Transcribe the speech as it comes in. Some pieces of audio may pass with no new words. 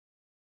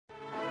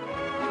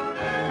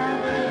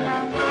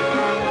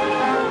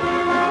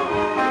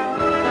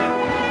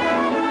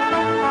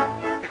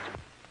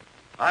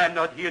I am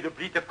not here to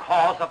plead the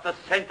cause of the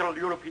Central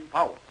European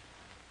powers,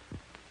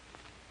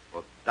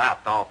 but that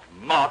of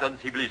modern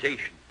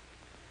civilization.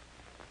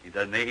 In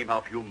the name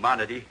of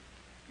humanity,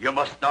 you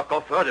must not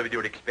go further with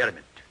your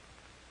experiment.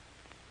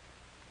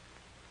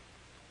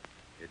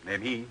 It may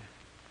mean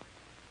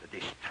the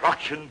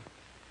destruction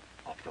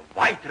of the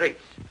white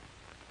race.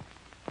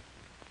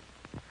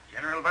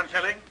 General von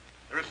Schelling,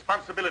 the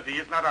responsibility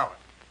is not ours.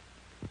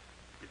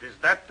 It is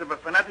that of a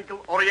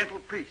fanatical Oriental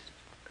priest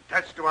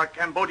attached to our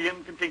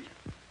Cambodian contingent.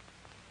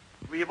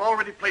 We have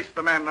already placed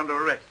the man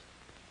under arrest.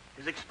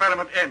 His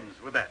experiment ends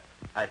with that.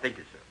 I thank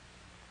you, sir.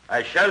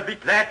 I shall be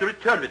glad to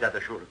return with that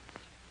assurance.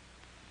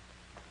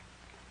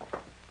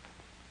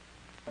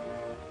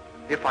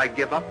 If I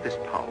give up this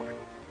power,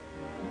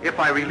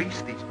 if I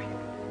release these people,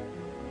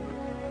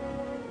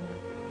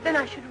 then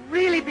I should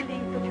really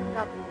believe that you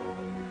love me.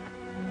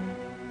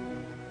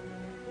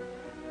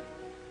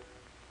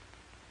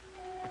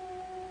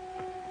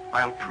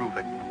 I'll prove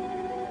it.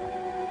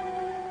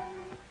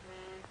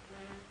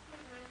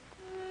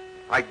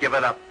 I give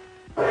it up.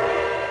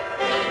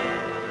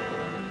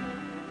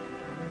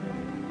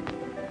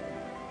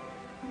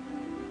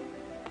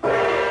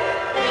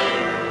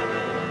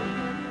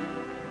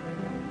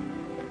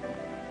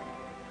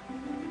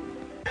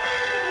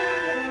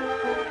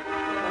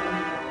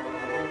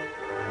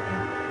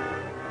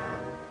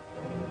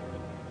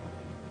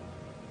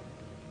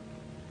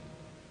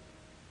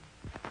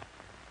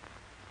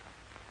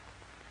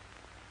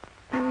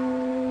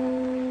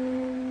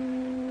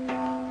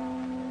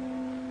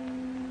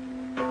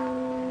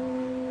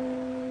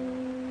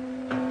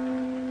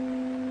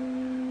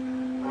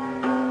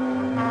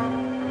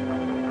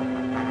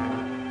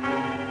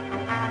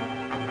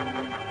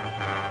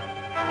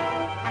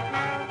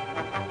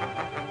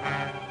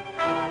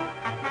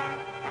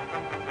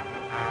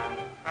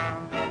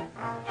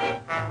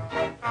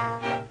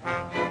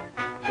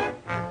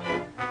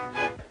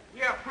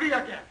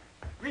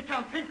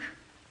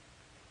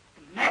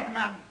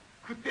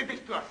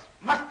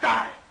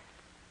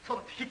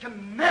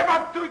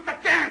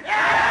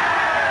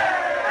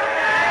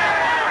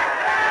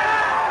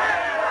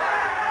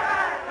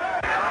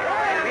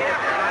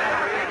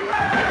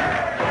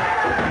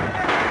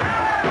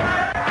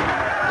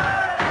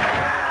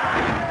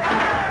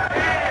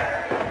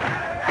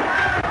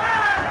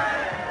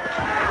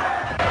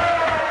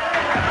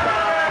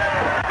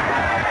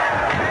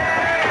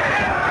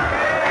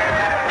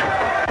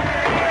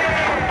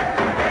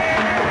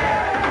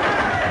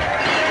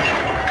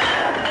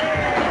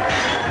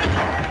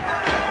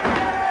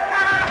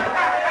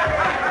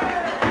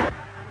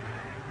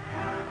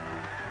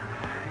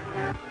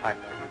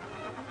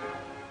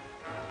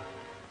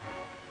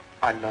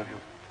 I love you.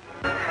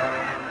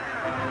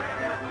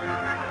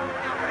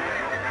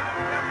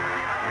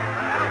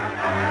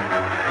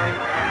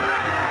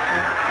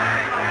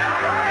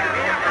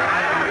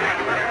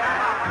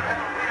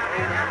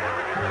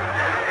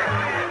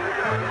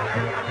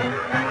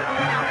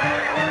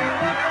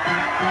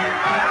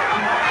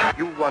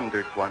 You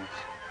wondered once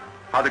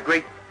how the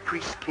great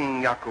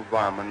priest-king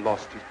Yakovarman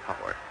lost his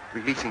power,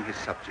 releasing his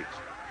subjects.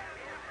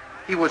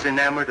 He was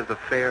enamored of the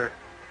fair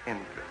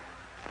Indra.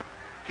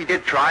 He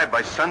did try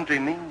by sundry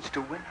means to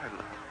win her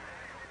love.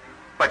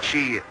 But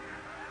she,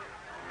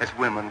 as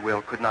women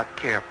will, could not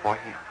care for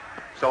him.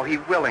 So he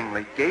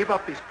willingly gave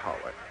up his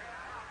power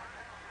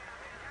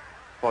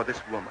for this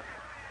woman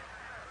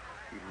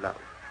he loved.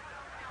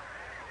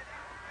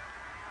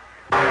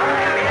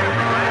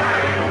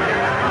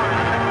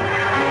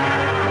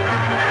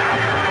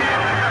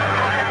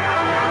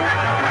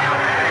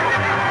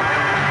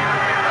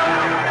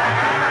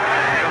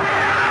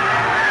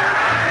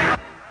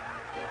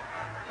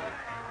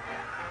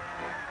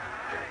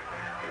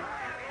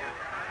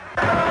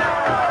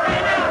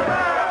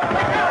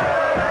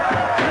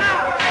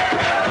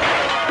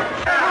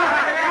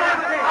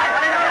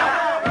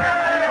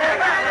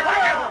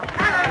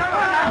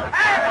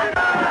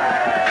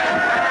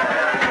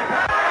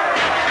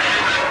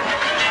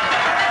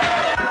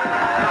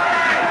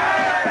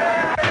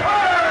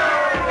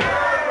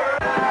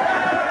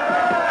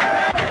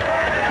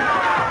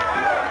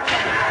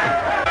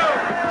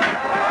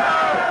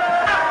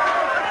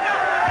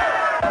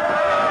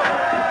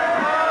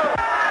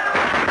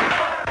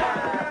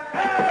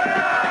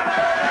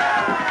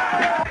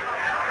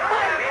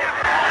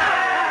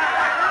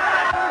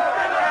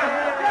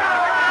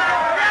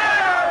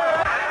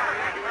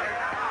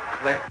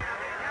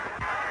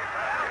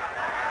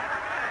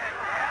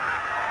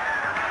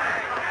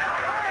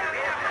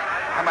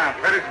 Come on,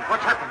 where is he?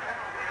 What's happened?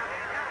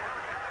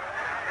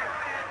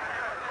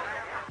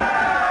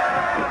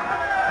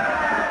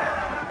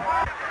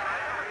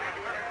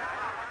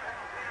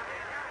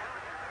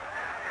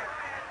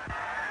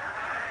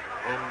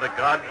 Whom the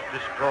gods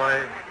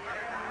destroy,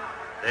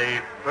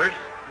 they first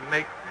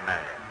make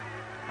mad.